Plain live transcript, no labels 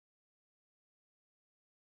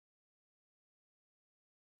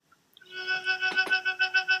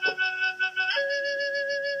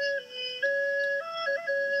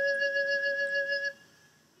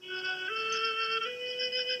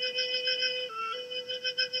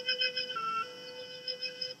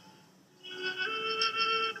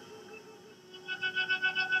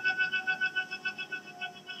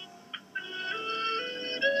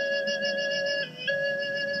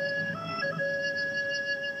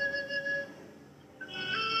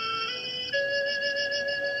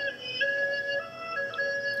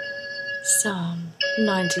Psalm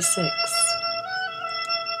 96.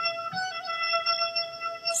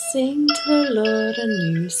 Sing to the Lord a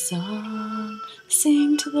new song.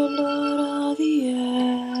 Sing to the Lord all the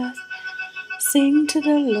earth. Sing to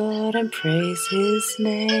the Lord and praise His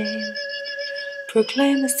name.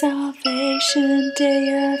 Proclaim His salvation day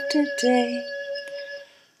after day.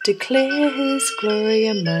 Declare His glory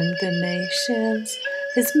among the nations,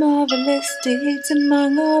 His marvelous deeds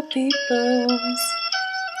among all peoples.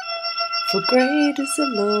 For great is the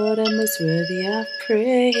Lord and most worthy of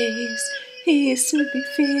praise. He is to be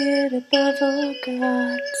feared above all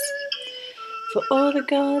gods. For all the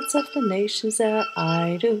gods of the nations are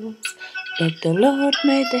idols, but the Lord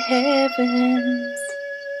made the heavens.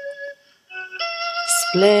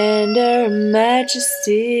 Splendor and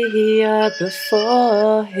majesty are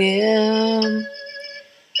before Him.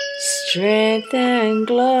 Strength and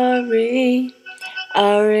glory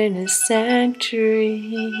are in His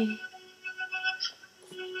sanctuary.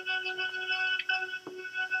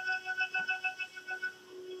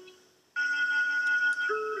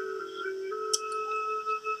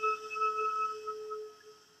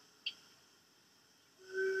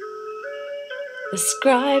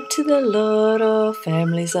 Ascribe to the Lord, all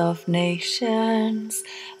families of nations.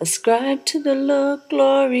 Ascribe to the Lord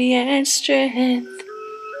glory and strength.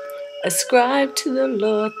 Ascribe to the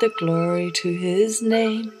Lord the glory to His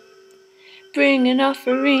name. Bring an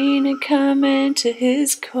offering and come into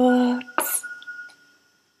His courts.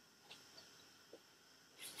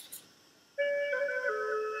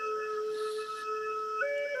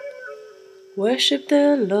 Worship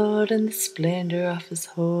the Lord in the splendor of His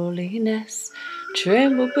holiness.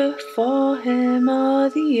 Tremble before Him, all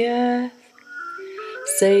the earth.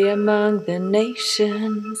 Say among the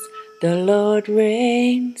nations, the Lord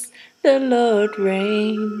reigns, the Lord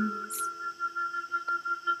reigns.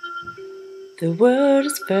 The world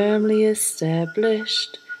is firmly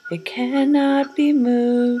established, it cannot be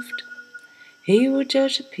moved. He will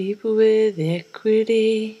judge the people with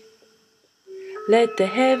equity. Let the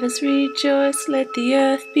heavens rejoice, let the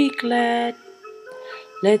earth be glad.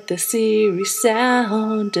 Let the sea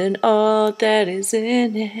resound and all that is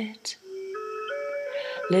in it.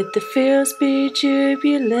 Let the fields be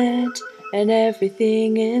jubilant and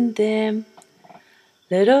everything in them.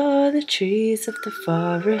 Let all the trees of the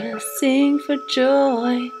forest sing for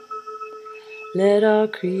joy. Let all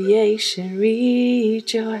creation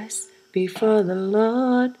rejoice before the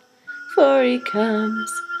Lord, for He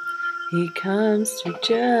comes to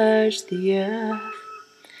judge the earth.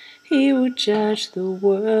 He will judge the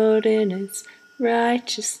world in its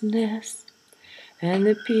righteousness, and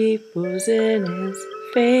the peoples in His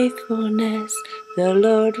faithfulness. The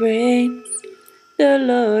Lord reigns, the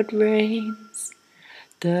Lord reigns,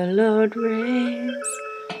 the Lord reigns,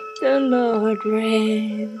 the Lord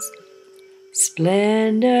reigns.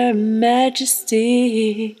 Splendor and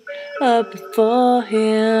majesty are before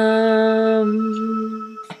Him.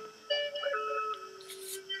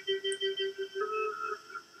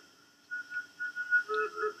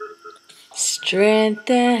 Strength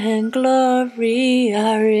and glory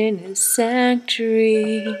are in His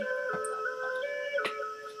sanctuary.